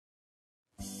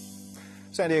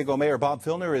San Diego Mayor Bob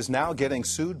Filner is now getting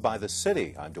sued by the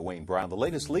city. I'm Dwayne Brown. The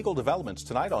latest legal developments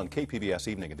tonight on KPBS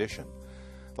Evening Edition.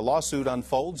 The lawsuit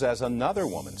unfolds as another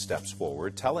woman steps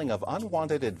forward, telling of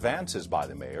unwanted advances by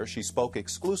the mayor. She spoke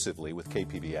exclusively with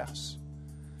KPBS.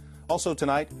 Also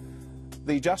tonight,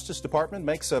 the Justice Department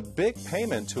makes a big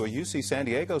payment to a UC San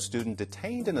Diego student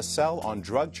detained in a cell on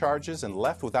drug charges and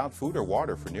left without food or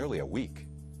water for nearly a week.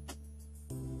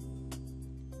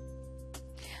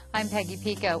 I'm Peggy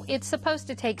Pico. It's supposed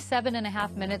to take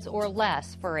 7.5 minutes or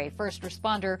less for a first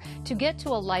responder to get to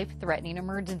a life-threatening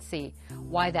emergency.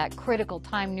 Why that critical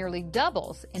time nearly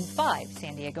doubles in 5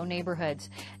 San Diego neighborhoods.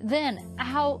 Then,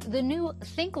 how the new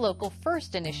Think Local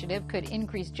First initiative could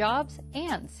increase jobs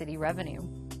and city revenue.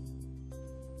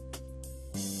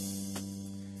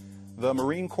 The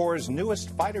Marine Corps' newest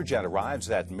fighter jet arrives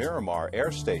at Miramar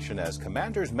Air Station as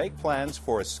commanders make plans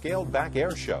for a scaled-back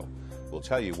air show. We'll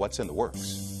tell you what's in the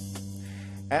works.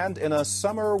 And in a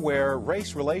summer where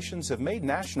race relations have made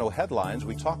national headlines,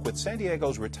 we talk with San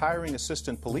Diego's retiring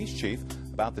assistant police chief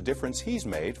about the difference he's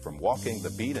made from walking the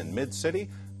beat in mid-city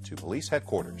to police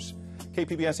headquarters.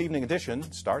 KPBS Evening Edition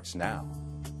starts now.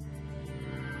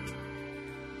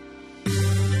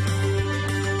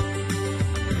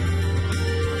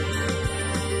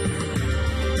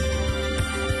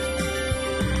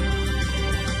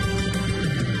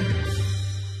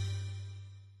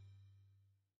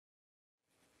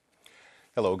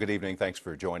 Hello, good evening. Thanks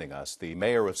for joining us. The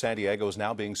mayor of San Diego is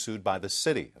now being sued by the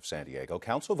city of San Diego.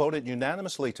 Council voted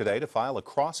unanimously today to file a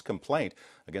cross-complaint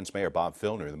against Mayor Bob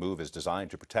Filner. The move is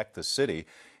designed to protect the city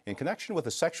in connection with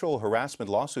a sexual harassment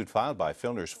lawsuit filed by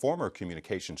Filner's former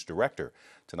communications director.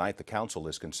 Tonight, the council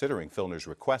is considering Filner's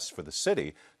request for the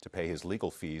city to pay his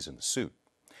legal fees in the suit.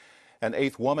 An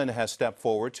 8th woman has stepped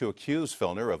forward to accuse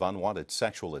Filner of unwanted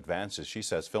sexual advances. She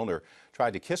says Filner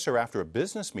tried to kiss her after a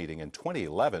business meeting in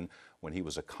 2011 when he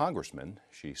was a congressman.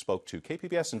 She spoke to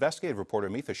KPBS investigative reporter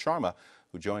Amitha Sharma,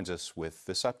 who joins us with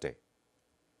this update.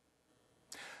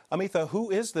 Amitha,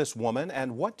 who is this woman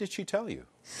and what did she tell you?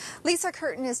 Lisa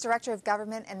Curtin is Director of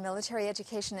Government and Military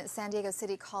Education at San Diego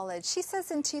City College. She says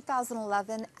in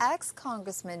 2011,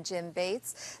 ex-Congressman Jim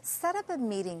Bates set up a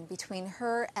meeting between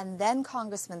her and then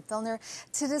Congressman Filner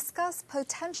to discuss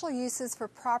potential uses for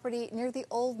property near the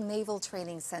old Naval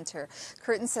Training Center.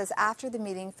 Curtin says after the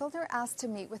meeting, Filner asked to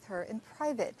meet with her in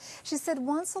private. She said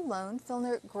once alone,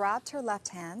 Filner grabbed her left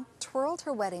hand, twirled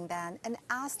her wedding band, and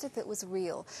asked if it was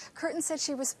real. Curtin said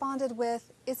she responded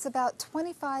with, "It's about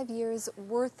 25 years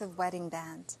worth of wedding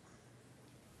band."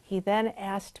 He then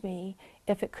asked me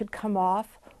if it could come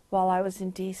off while I was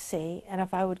in D.C. and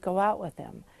if I would go out with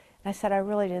him. And I said I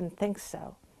really didn't think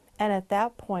so. And at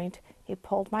that point, he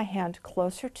pulled my hand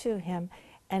closer to him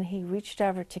and he reached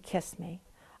over to kiss me.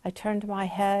 I turned my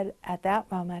head at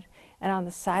that moment, and on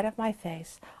the side of my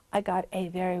face, I got a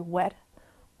very wet,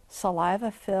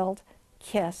 saliva-filled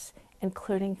kiss,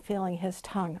 including feeling his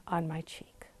tongue on my cheek.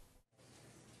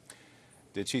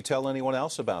 Did she tell anyone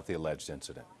else about the alleged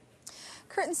incident?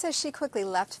 Curtin says she quickly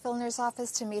left Filner's office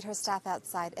to meet her staff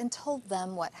outside and told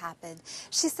them what happened.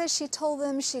 She says she told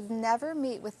them she'd never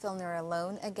meet with Filner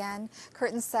alone again.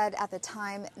 Curtin said at the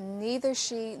time neither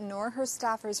she nor her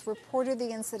staffers reported the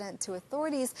incident to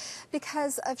authorities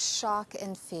because of shock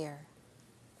and fear.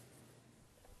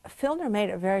 Filner made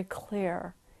it very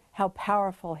clear how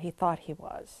powerful he thought he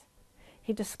was.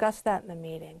 He discussed that in the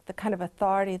meeting, the kind of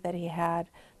authority that he had,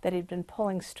 that he'd been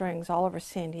pulling strings all over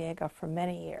San Diego for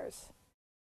many years.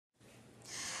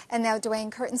 And now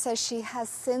Dwayne, Curtin says she has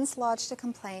since lodged a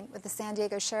complaint with the San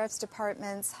Diego Sheriff's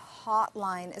Department's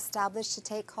hotline established to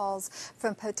take calls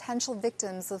from potential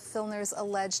victims of Filner's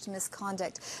alleged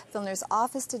misconduct. Filner's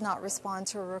office did not respond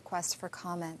to a request for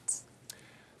comment.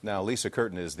 Now, Lisa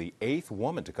Curtin is the 8th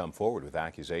woman to come forward with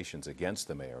accusations against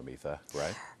the mayor, Amitha,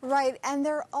 right? Right, and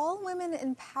they're all women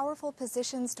in powerful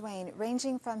positions, Dwayne,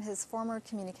 ranging from his former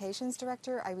communications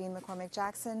director, Irene McCormick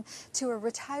Jackson, to a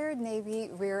retired Navy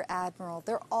Rear Admiral.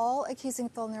 They're all accusing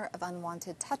Filner of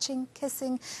unwanted touching,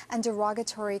 kissing, and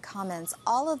derogatory comments.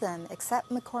 All of them,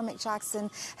 except McCormick Jackson,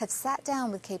 have sat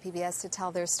down with KPBS to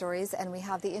tell their stories, and we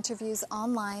have the interviews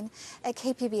online at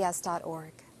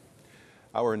kpbs.org.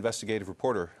 Our investigative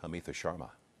reporter, Amitha Sharma.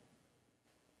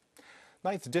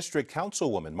 9th District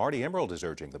Councilwoman Marty Emerald is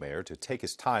urging the mayor to take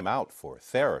his time out for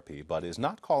therapy, but is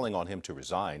not calling on him to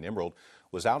resign. Emerald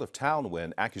was out of town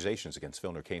when accusations against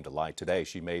Filner came to light. Today,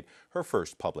 she made her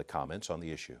first public comments on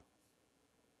the issue.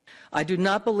 I do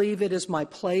not believe it is my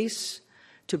place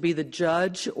to be the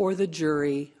judge or the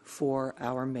jury for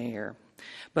our mayor,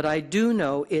 but I do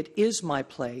know it is my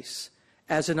place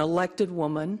as an elected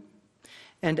woman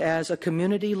and as a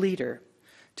community leader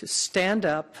to stand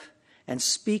up and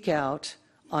speak out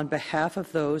on behalf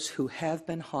of those who have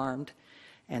been harmed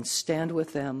and stand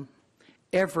with them,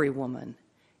 every woman,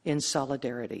 in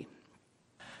solidarity.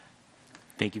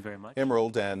 Thank you very much.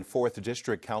 Emerald and 4th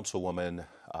District Councilwoman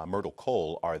Myrtle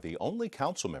Cole are the only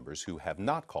council members who have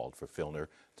not called for Filner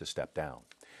to step down.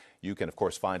 You can, of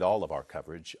course, find all of our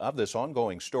coverage of this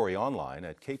ongoing story online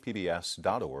at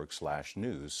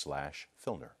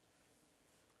kpbs.org/news/Filner.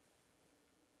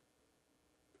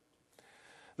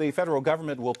 The federal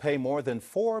government will pay more than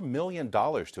 $4 million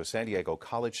to a San Diego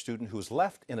college student who's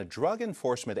left in a drug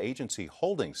enforcement agency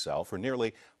holding cell for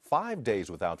nearly 5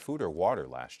 days without food or water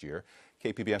last year.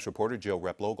 KPBS reporter Jill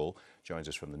Replogle joins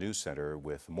us from the News Center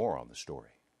with more on the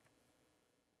story.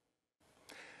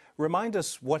 Remind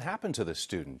us what happened to this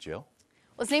student, Jill.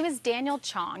 Well, his name is Daniel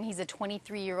Chong. He's a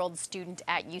 23-year-old student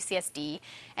at UCSD,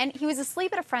 and he was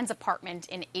asleep at a friend's apartment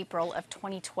in April of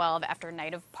 2012 after a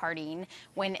night of partying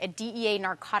when a DEA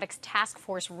narcotics task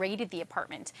force raided the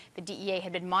apartment. The DEA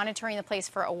had been monitoring the place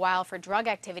for a while for drug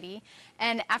activity,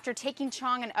 and after taking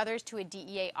Chong and others to a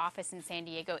DEA office in San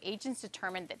Diego, agents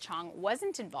determined that Chong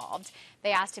wasn't involved.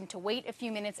 They asked him to wait a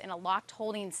few minutes in a locked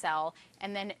holding cell,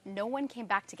 and then no one came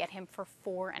back to get him for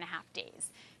 4.5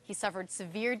 days. He suffered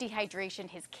severe dehydration,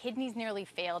 his kidneys nearly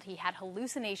failed, he had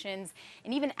hallucinations,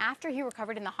 and even after he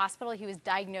recovered in the hospital, he was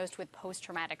diagnosed with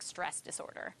post-traumatic stress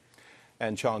disorder.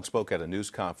 And Chong spoke at a news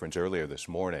conference earlier this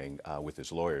morning with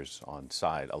his lawyers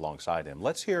alongside him.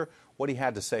 Let's hear what he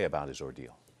had to say about his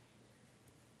ordeal.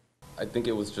 I think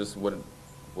it was just what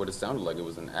it sounded like. It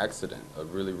was an accident, a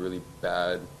really, really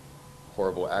bad,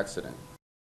 horrible accident.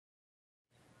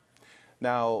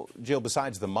 Now, Jill,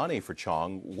 besides the money for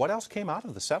Chong, what else came out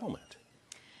of the settlement?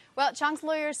 Well, Chong's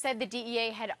lawyers said the DEA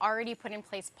had already put in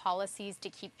place policies to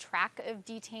keep track of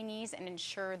detainees and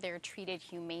ensure they're treated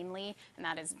humanely, and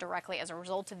that is directly as a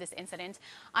result of this incident.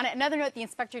 On another note, the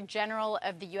Inspector General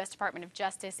of the U.S. Department of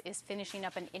Justice is finishing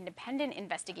up an independent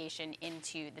investigation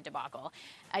into the debacle.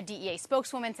 A DEA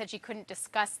spokeswoman said she couldn't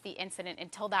discuss the incident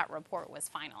until that report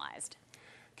was finalized.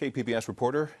 KPBS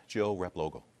reporter Jill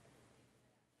Replogle.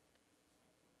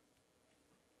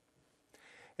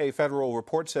 A federal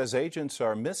report says agents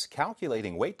are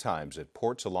miscalculating wait times at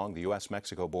ports along the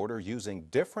U.S.-Mexico border using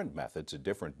different methods at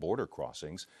different border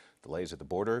crossings. Delays at the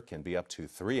border can be up to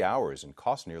 3 hours and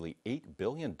cost nearly $8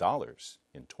 billion in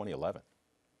 2011.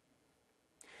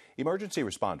 Emergency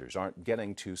responders aren't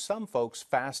getting to some folks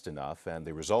fast enough, and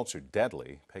the results are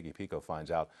deadly. Peggy Pico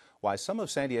finds out why some of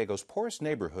San Diego's poorest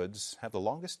neighborhoods have the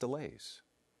longest delays.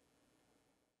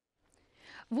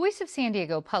 Voice of San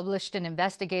Diego published an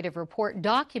investigative report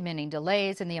documenting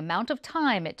delays in the amount of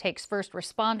time it takes first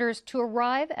responders to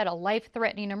arrive at a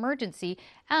life-threatening emergency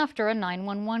after a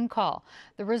 911 call.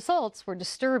 The results were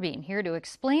disturbing. Here to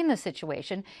explain the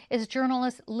situation is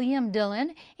journalist Liam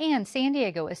Dillon and San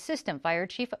Diego Assistant Fire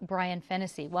Chief Brian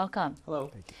Fennessy. Welcome.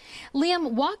 Hello.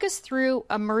 Liam, walk us through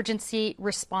emergency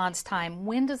response time.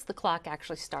 When does the clock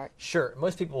actually start? Sure.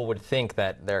 Most people would think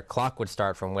that their clock would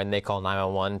start from when they call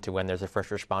 911 to when there's a first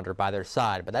responder by their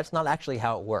side, but that's not actually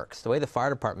how it works. The way the fire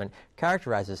department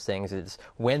characterizes things is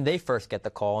when they first get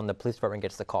the call, and the police department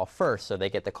gets the call first, so they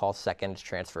get the call second, it's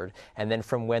transferred, and then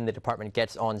from when the department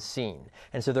gets on scene.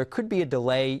 And so there could be a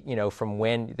delay, from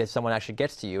when someone actually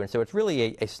gets to you, and so it's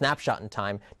really a snapshot in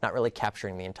time, not really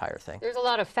capturing the entire thing. There's a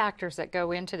lot of factors that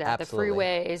go into that. Absolutely. The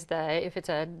freeways, if it's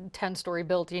a 10-story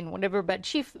building, whatever. But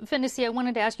Chief Fennessy, I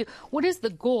wanted to ask you, what is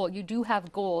the goal? You do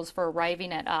have goals for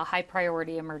arriving at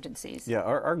high-priority emergencies. Yeah,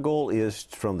 our goal is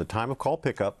from the time of call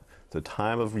pickup to the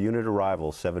time of unit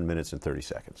arrival, 7 minutes and 30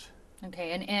 seconds.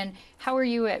 Okay, and how are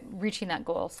you at reaching that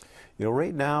goal?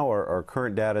 Right now our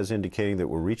current data is indicating that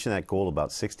we're reaching that goal about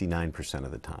 69%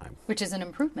 of the time. Which is an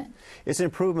improvement. It's an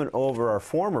improvement over our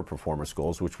former performance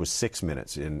goals, which was 6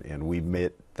 minutes, and we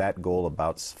met that goal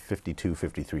about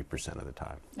 53% of the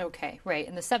time. Okay, right,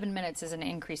 and the 7 minutes is an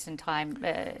increase in time.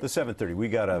 The 7:30, we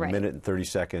got a right. minute and 30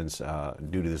 seconds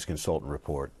due to this consultant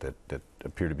report that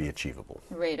appear to be achievable.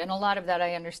 Right, and a lot of that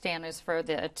I understand is for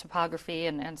the topography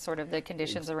and sort of the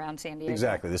conditions around San Diego.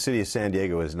 Exactly. The city of San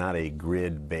Diego is not a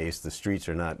grid-based. The streets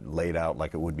are not laid out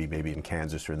like it would be maybe in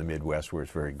Kansas or in the Midwest where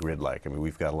it's very grid-like. I mean,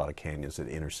 we've got a lot of canyons that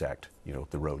intersect,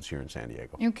 the roads here in San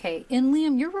Diego. Okay, and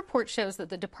Liam, your report shows that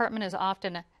the department is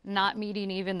often not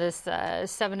meeting even this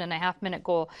 7.5-minute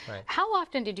goal. Right. How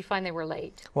often did you find they were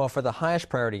late? Well, for the highest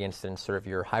priority incidents, sort of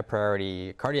your high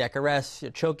priority cardiac arrest,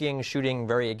 choking, shooting,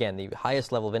 the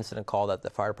highest level of incident call that the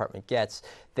fire department gets,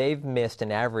 they've missed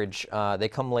an average, they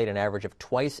come late an average of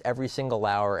twice every single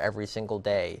hour, every single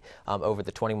day over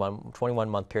the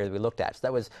 21-month period we looked at. So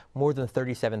that was more than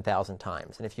 37,000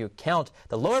 times. And if you count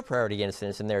the lower priority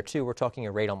incidents in there too, we're talking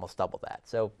a rate almost double that.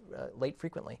 So late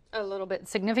frequently. A little bit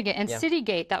significant. And yeah.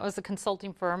 Citygate, that was the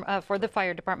consulting firm for the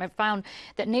fire department, found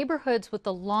that neighborhoods with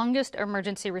the longest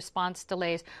emergency response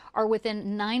delays are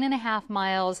within 9.5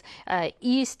 miles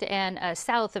east and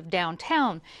south of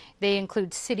downtown. They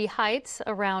include City Heights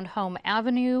around Home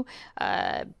Avenue,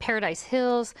 Paradise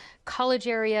Hills, College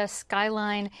area,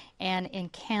 Skyline, and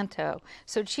Encanto.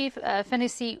 So Chief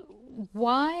Fennessy,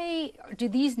 why do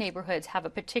these neighborhoods have a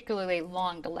particularly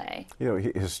long delay? You know,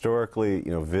 historically,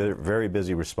 you know, very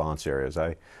busy response areas.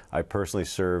 I personally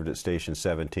served at Station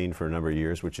 17 for a number of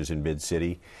years, which is in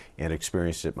Mid-City, and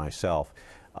experienced it myself.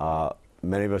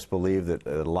 Many of us believe that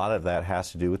a lot of that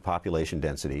has to do with population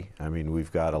density. I mean,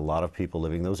 we've got a lot of people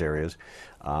living in those areas.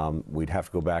 We'd have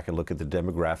to go back and look at the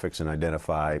demographics and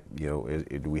identify, you know,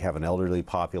 do we have an elderly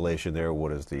population there?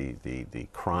 What is the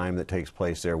crime that takes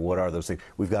place there? What are those things?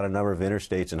 We've got a number of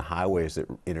interstates and highways that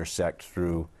intersect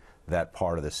through that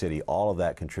part of the city. All of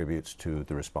that contributes to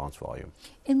the response volume.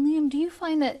 And Liam, do you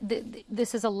find that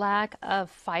this is a lack of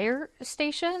fire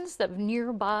stations, that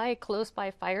nearby, close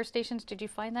by fire stations? Did you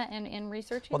find that in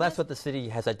researching? Well, that's what the city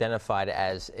has identified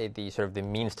as the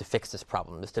means to fix this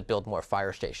problem, is to build more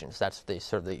fire stations. That's the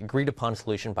sort of the agreed upon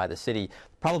solution by the city.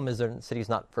 The problem is the city's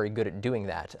not very good at doing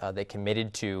that. They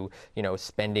committed to, you know,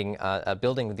 spending,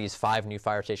 building these 5 new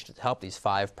fire stations to help these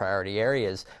 5 priority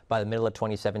areas by the middle of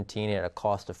 2017 at a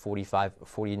cost of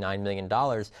 $49 million.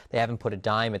 They haven't put a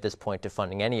dime at this point to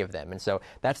funding any of them. And so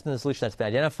that's been the solution that's been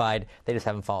identified. They just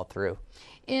haven't followed through.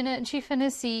 And Chief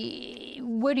Fennessy,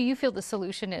 what do you feel the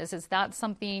solution is? Is that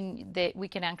something that we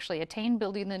can actually attain,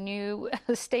 building the new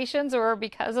stations, or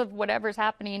because of whatever's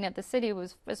happening at the city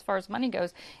as far as money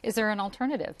goes, is there an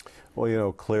alternative? Well, you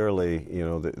know, clearly, you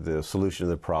know, the solution to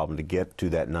the problem to get to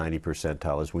that 90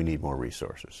 percentile is we need more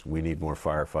resources. We need more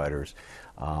firefighters.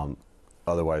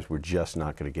 Otherwise, we're just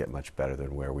not going to get much better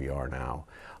than where we are now.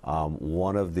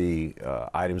 One of the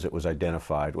items that was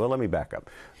identified, well, let me back up.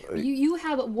 You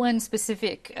have one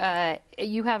specific,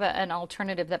 you have an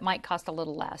alternative that might cost a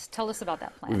little less. Tell us about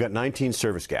that plan. We've got 19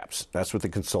 service gaps. That's what the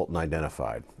consultant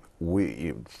identified.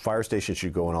 Fire stations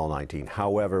should go in all 19.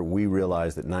 However, we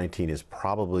realize that 19 is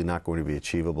probably not going to be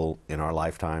achievable in our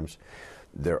lifetimes.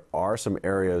 There are some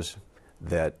areas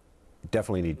that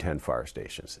definitely need 10 fire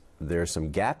stations. There are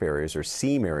some gap areas, or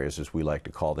seam areas as we like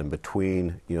to call them,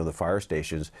 between, you know, the fire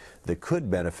stations that could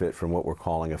benefit from what we're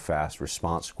calling a fast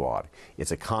response squad.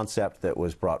 It's a concept that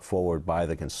was brought forward by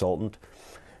the consultant.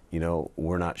 You know,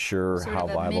 we're not sure how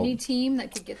viable. A mini team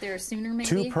that could get there sooner, maybe?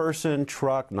 2-person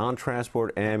truck,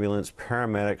 non-transport ambulance,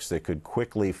 paramedics that could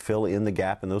quickly fill in the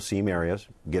gap in those seam areas,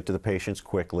 get to the patients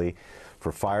quickly.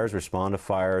 For fires, respond to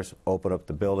fires, open up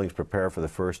the buildings, prepare for the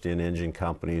first-in engine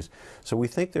companies. So we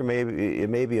think it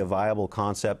may be a viable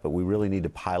concept, but we really need to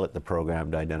pilot the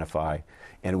program to identify.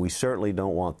 And we certainly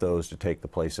don't want those to take the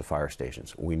place of fire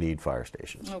stations. We need fire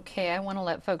stations. Okay, I want to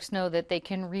let folks know that they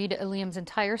can read Liam's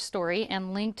entire story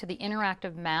and link to the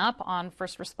interactive map on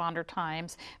first responder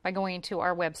times by going to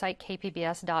our website,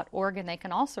 kpbs.org, and they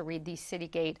can also read the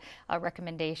Citygate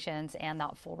recommendations and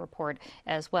that full report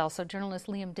as well. So journalist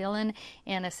Liam Dillon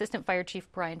and Assistant Fire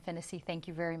Chief Brian Fennessy, thank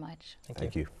you very much.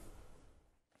 Thank you.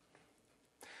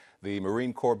 The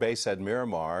Marine Corps base at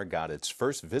Miramar got its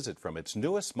first visit from its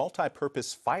newest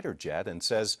multi-purpose fighter jet and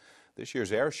says this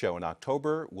year's air show in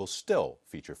October will still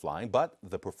feature flying, but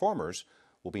the performers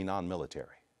will be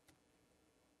non-military.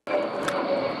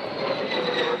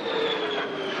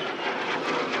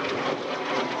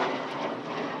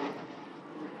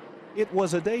 It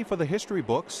was a day for the history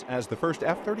books as the first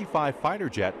F-35 fighter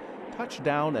jet touched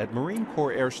down at Marine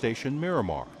Corps Air Station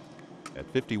Miramar. At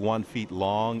 51 feet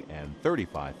long and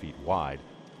 35 feet wide,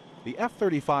 the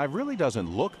F-35 really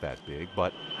doesn't look that big,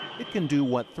 but it can do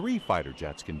what 3 fighter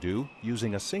jets can do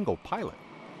using a single pilot.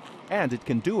 And it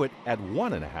can do it at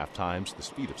 1.5 times the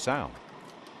speed of sound.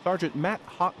 Sergeant Matt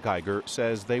Hochgeiger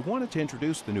says they wanted to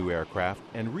introduce the new aircraft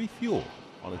and refuel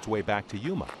on its way back to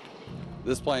Yuma.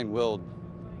 This plane will,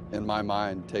 in my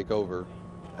mind, take over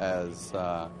as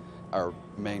our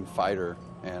main fighter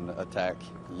and attack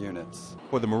units.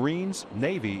 For the Marines,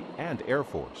 Navy, and Air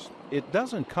Force, it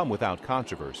doesn't come without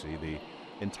controversy. The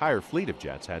entire fleet of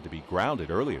jets had to be grounded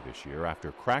earlier this year after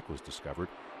a crack was discovered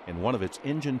in one of its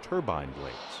engine turbine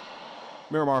blades.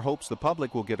 Miramar hopes the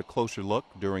public will get a closer look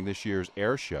during this year's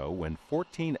air show when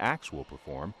 14 acts will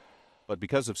perform, but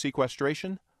because of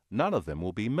sequestration, none of them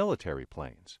will be military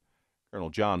planes. Colonel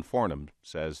John Fornham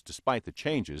says despite the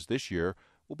changes, this year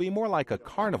will be more like a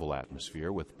carnival atmosphere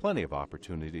with plenty of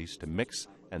opportunities to mix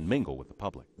and mingle with the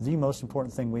public. The most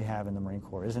important thing we have in the Marine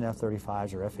Corps isn't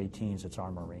F-35s or F-18s, it's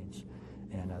our Marines.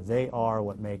 And they are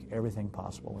what make everything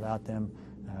possible. Without them,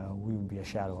 we would be a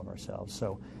shadow of ourselves.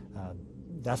 So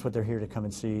that's what they're here to come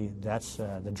and see. That's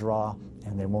the draw,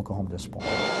 and they won't go home disappointed.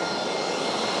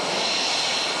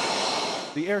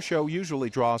 The air show usually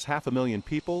draws 500,000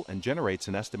 people and generates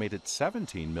an estimated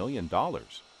 $17 million.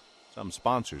 Some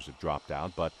sponsors have dropped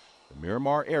out, but the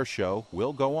Miramar Air Show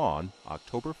will go on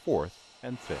October 4th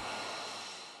and 5th.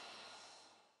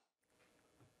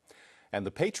 And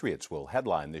the Patriots will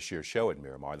headline this year's show at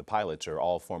Miramar. The pilots are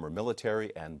all former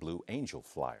military and Blue Angel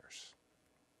flyers.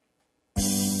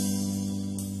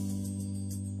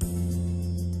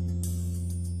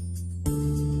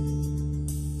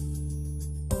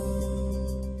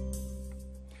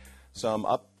 Some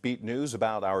upbeat news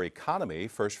about our economy,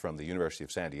 first from the University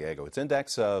of San Diego. Its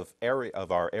index of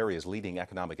our area's leading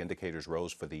economic indicators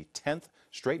rose for the 10th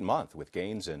straight month, with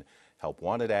gains in help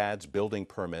wanted ads, building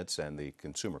permits, and the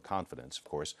consumer confidence. Of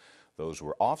course, those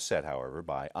were offset, however,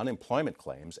 by unemployment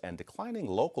claims and declining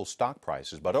local stock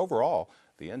prices. But overall,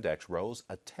 the index rose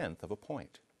 1/10 of a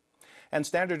point. And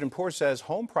Standard & Poor's says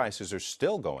home prices are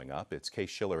still going up. Its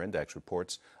Case-Shiller Index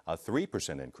reports a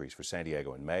 3% increase for San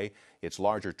Diego in May. Its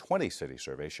larger 20-city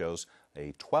survey shows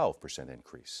a 12%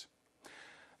 increase.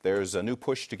 There's a new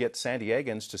push to get San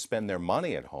Diegans to spend their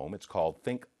money at home. It's called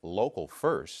Think Local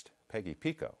First. Peggy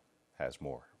Pico has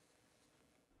more.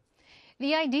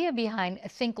 The idea behind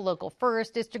Think Local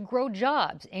First is to grow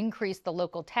jobs, increase the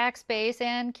local tax base,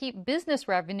 and keep business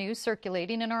revenues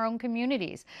circulating in our own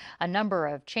communities. A number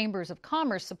of chambers of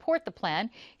commerce support the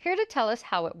plan. Here to tell us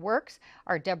how it works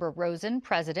are Deborah Rosen,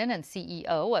 President and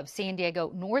CEO of San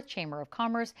Diego North Chamber of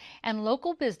Commerce, and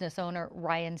local business owner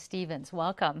Ryan Stevens.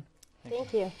 Welcome.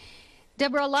 Thank you.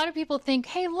 Deborah, a lot of people think,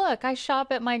 hey, look, I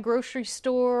shop at my grocery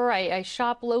store, I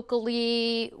shop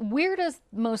locally. Where does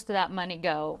most of that money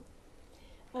go?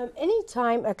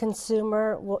 Anytime a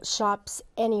consumer shops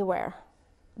anywhere,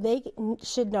 they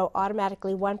should know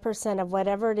automatically 1% of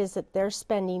whatever it is that they're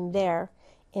spending there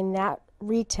in that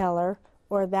retailer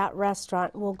or that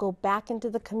restaurant will go back into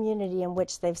the community in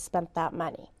which they've spent that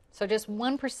money. So just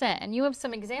 1%. And you have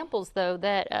some examples, though,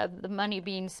 that the money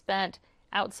being spent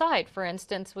outside, for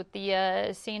instance, with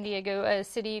the San Diego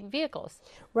city vehicles.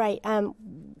 Right.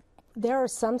 There are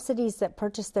some cities that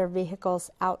purchase their vehicles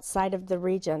outside of the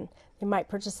region. They might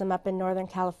purchase them up in Northern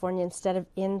California instead of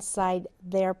inside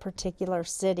their particular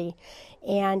city.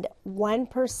 And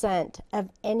 1% of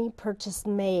any purchase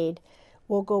made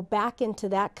will go back into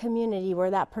that community where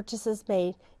that purchase is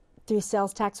made through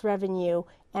sales tax revenue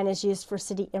and is used for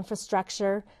city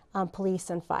infrastructure, police,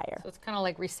 and fire. So it's kind of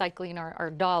like recycling our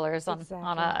dollars on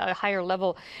Exactly. a higher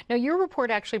level. Now, your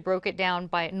report actually broke it down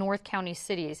by North County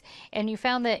cities, and you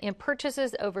found that in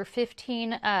purchases over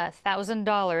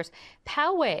 $15,000,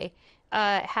 Poway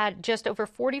had just over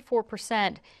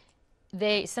 44%.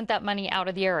 They sent that money out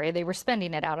of the area. They were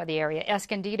spending it out of the area.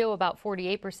 Escondido, about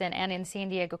 48%, and in San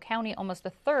Diego County, almost a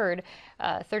third,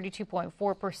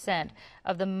 32.4%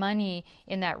 of the money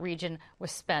in that region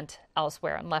was spent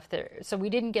elsewhere and left there. So we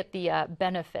didn't get the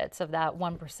benefits of that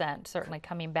 1% certainly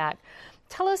coming back.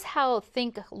 Tell us how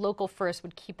Think Local First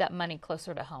would keep that money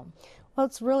closer to home. Well,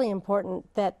 it's really important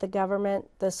that the government,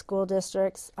 the school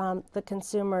districts, the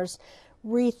consumers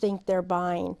rethink their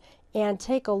buying and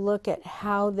take a look at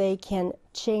how they can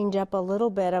change up a little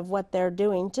bit of what they're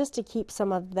doing just to keep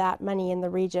some of that money in the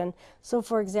region. So,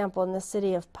 for example, in the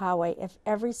city of Poway, if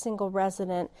every single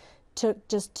resident took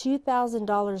just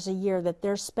 $2,000 a year that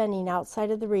they're spending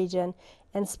outside of the region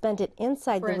and spent it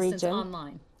inside the region.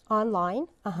 Online,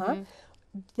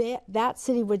 that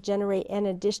city would generate an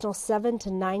additional $700,000 to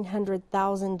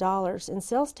 $900,000 in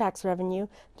sales tax revenue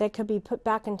that could be put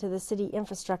back into the city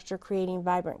infrastructure, creating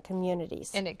vibrant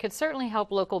communities. And it could certainly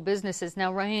help local businesses.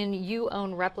 Now, Ryan, you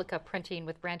own Replica Printing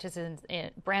with branches in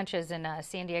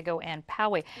San Diego and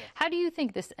Poway. Yeah. How do you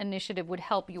think this initiative would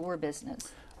help your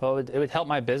business? Well, it would help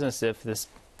my business if this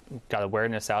got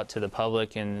awareness out to the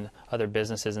public and other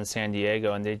businesses in San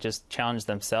Diego, and they just challenge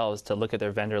themselves to look at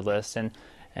their vendor list and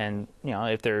you know,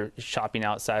 if they're shopping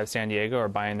outside of San Diego or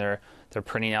buying their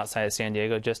printing outside of San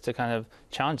Diego, just to kind of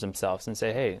challenge themselves and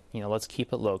say, hey, you know, let's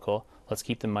keep it local, let's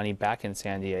keep the money back in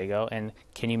San Diego, and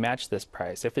can you match this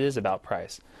price? If it is about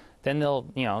price, then they'll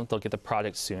get the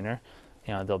product sooner.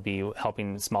 You know, they'll be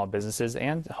helping small businesses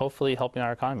and hopefully helping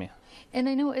our economy. And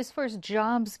I know as far as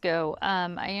jobs go,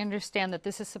 I understand that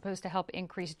this is supposed to help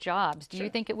increase jobs. Do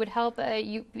you think it would help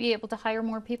you be able to hire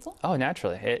more people? Oh,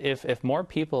 naturally. If more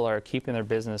people are keeping their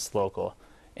business local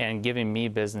and giving me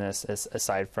business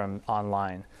aside from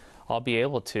online, I'll be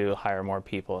able to hire more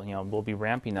people. You know, we'll be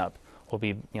ramping up. We'll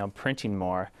be printing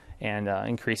more and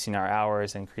increasing our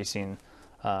hours, increasing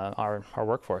our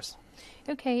workforce.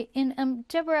 Okay, and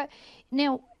Deborah,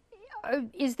 now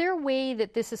Is there a way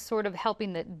that this is sort of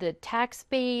helping the tax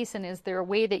base, and is there a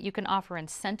way that you can offer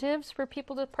incentives for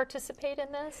people to participate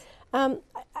in this?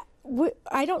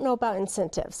 I don't know about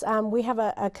incentives. We have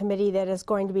a committee that is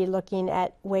going to be looking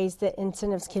at ways that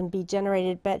incentives can be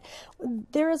generated, but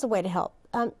there is a way to help.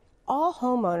 All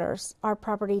homeowners are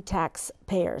property tax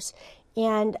payers.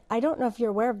 And I don't know if you're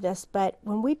aware of this, but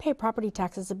when we pay property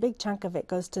taxes, a big chunk of it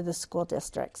goes to the school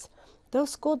districts. Those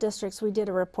school districts, we did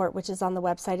a report, which is on the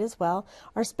website as well,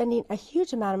 are spending a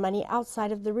huge amount of money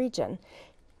outside of the region.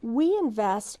 We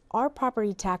invest our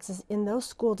property taxes in those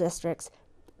school districts.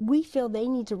 We feel they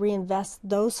need to reinvest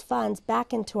those funds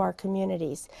back into our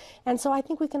communities. And so I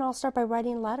think we can all start by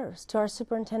writing letters to our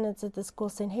superintendents at the school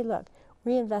saying, hey, look,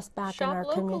 reinvest back in our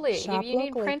community. Shop locally. If you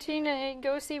need printing,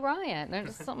 go see Ryan or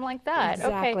something like that.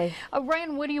 Exactly. Okay.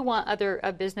 Ryan, what do you want other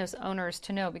business owners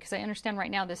to know? Because I understand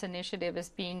right now this initiative is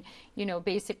being,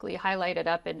 basically highlighted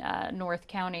up in North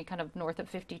County, kind of north of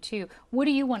 52. What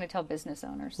do you want to tell business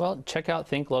owners? Well, check out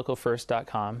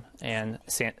thinklocalfirst.com and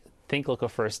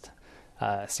thinklocalfirst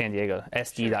San Diego,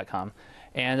 SD.com,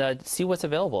 and see what's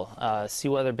available. See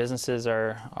what other businesses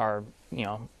are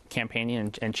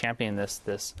campaigning and championing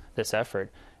this effort,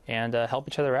 and help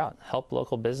each other out. Help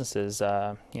local businesses,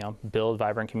 build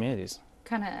vibrant communities.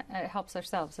 Kind of helps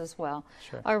ourselves as well.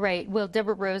 Sure. All right. Well,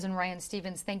 Deborah Rose and Ryan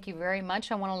Stevens, thank you very much.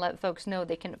 I want to let folks know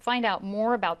they can find out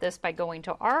more about this by going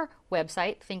to our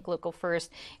website, Think Local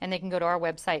First, and they can go to our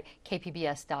website,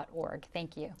 kpbs.org.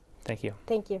 Thank you. Thank you.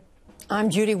 Thank you.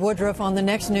 I'm Judy Woodruff. On the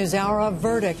next News Hour, a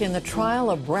verdict in the trial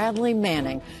of Bradley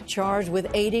Manning, charged with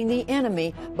aiding the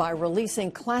enemy by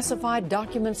releasing classified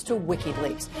documents to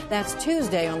WikiLeaks. That's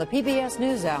Tuesday on the PBS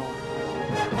News Hour.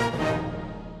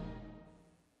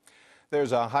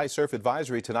 There's a high surf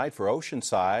advisory tonight for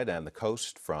Oceanside and the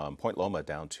coast from Point Loma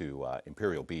down to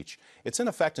Imperial Beach. It's in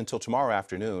effect until tomorrow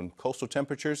afternoon. Coastal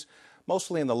temperatures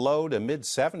mostly in the low to mid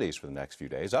 70s for the next few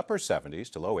days, upper 70s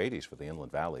to low 80s for the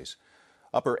inland valleys.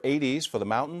 Upper 80s for the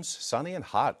mountains, sunny and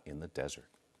hot in the desert.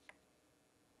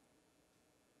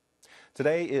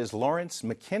 Today is Lawrence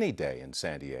McKinney Day in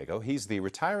San Diego. He's the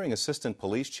retiring assistant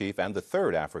police chief and the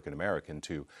third African-American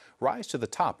to rise to the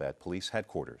top at police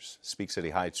headquarters. Speak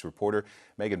City Heights reporter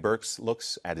Megan Burks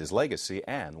looks at his legacy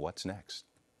and what's next.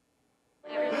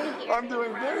 I'm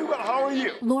doing very well. How are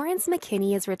you? Lawrence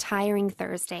McKinney is retiring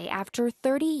Thursday after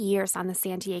 30 years on the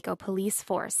San Diego police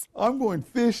force. I'm going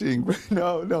fishing.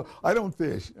 No, I don't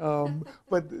fish.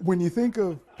 But when you think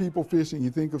of people fishing,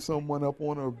 you think of someone up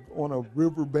on a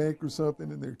riverbank or something,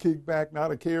 and they're kicked back,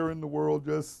 not a care in the world,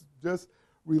 just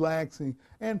relaxing.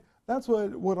 And that's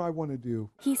what I want to do.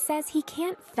 He says he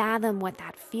can't fathom what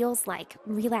that feels like,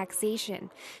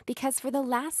 relaxation, because for the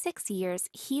last 6 years,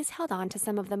 he's held on to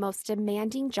some of the most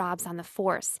demanding jobs on the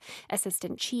force,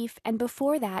 assistant chief, and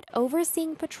before that,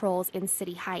 overseeing patrols in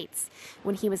City Heights.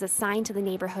 When he was assigned to the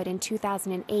neighborhood in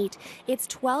 2008, its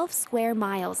 12 square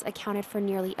miles accounted for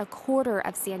nearly a quarter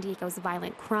of San Diego's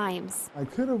violent crimes. I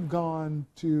could have gone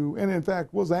to, and in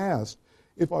fact was asked,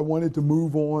 if I wanted to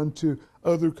move on to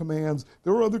other commands.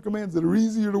 There are other commands that are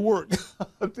easier to work.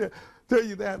 I'll tell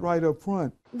you that right up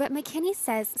front. But McKinney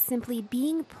says simply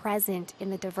being present in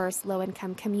the diverse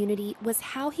low-income community was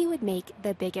how he would make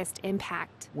the biggest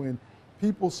impact. When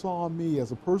people saw me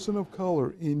as a person of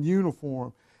color in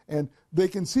uniform, and they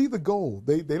can see the goal.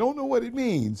 They don't know what it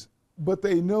means, but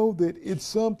they know that it's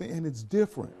something and it's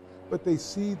different. But they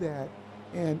see that,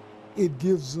 and it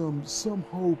gives them some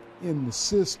hope in the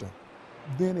system.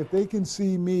 Then if they can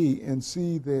see me and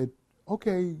see that,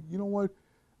 okay, you know what,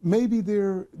 maybe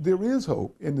there is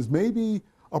hope in this. Maybe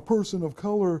a person of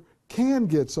color can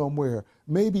get somewhere.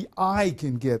 Maybe I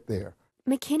can get there.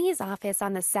 McKinney's office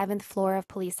on the 7th floor of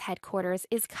police headquarters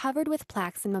is covered with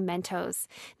plaques and mementos.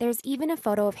 There's even a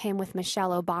photo of him with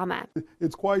Michelle Obama.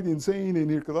 It's quite insane in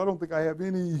here because I don't think I have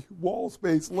any wall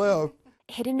space left.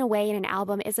 Hidden away in an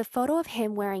album is a photo of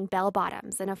him wearing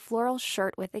bell-bottoms and a floral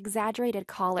shirt with exaggerated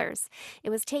collars. It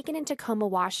was taken in Tacoma,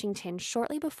 Washington,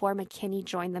 shortly before McKinney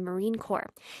joined the Marine Corps.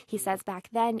 He says back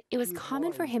then it was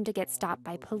common for him to get stopped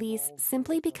by police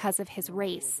simply because of his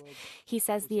race. He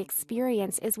says the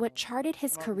experience is what charted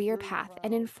his career path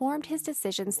and informed his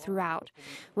decisions throughout.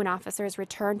 When officers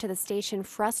returned to the station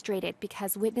frustrated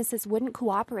because witnesses wouldn't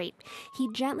cooperate,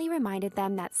 he gently reminded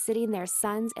them that sitting their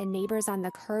sons and neighbors on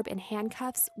the curb in handcuffs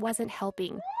wasn't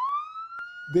helping.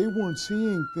 They weren't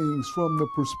seeing things from the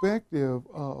perspective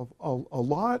of a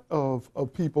lot of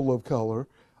people of color,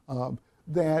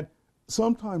 that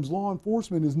sometimes law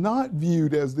enforcement is not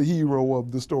viewed as the hero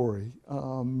of the story,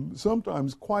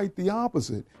 sometimes quite the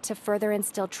opposite. To further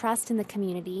instill trust in the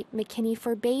community, McKinney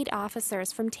forbade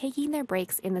officers from taking their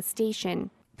breaks in the station.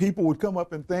 people would come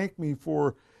up and thank me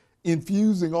for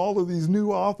infusing all of these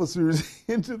new officers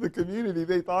into the community.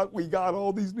 They thought we got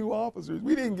all these new officers.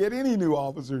 We didn't get any new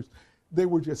officers. They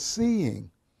were just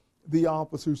seeing the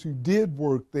officers who did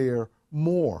work there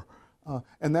more.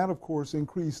 And that, of course,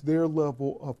 increased their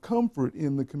level of comfort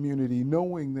in the community,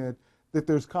 knowing that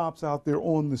there's cops out there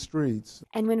on the streets.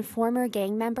 And when former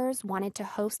gang members wanted to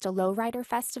host a lowrider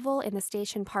festival in the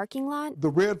station parking lot, the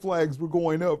red flags were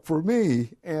going up for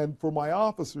me and for my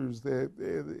officers. That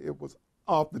it was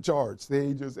off the charts.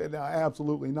 They just, and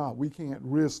absolutely not. We can't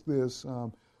risk this.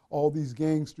 All these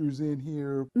gangsters in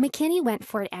here. McKinney went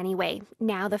for it anyway.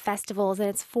 Now the festival is in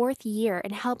its 4th year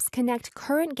and helps connect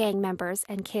current gang members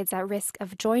and kids at risk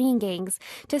of joining gangs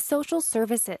to social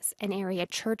services and area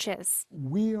churches.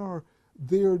 We are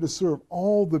there to serve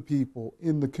all the people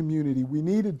in the community. We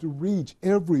needed to reach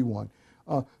everyone.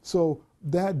 So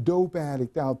that dope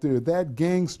addict out there, that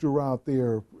gangster out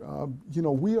there,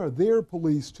 we are their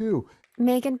police too.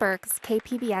 Megan Burks,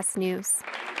 KPBS News.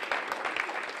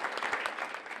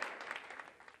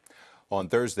 On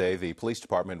Thursday, the police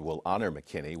department will honor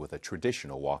McKinney with a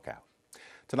traditional walkout.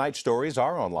 Tonight's stories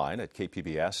are online at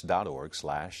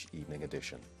kpbs.org/evening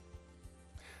edition.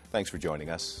 Thanks for joining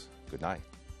us. Good night.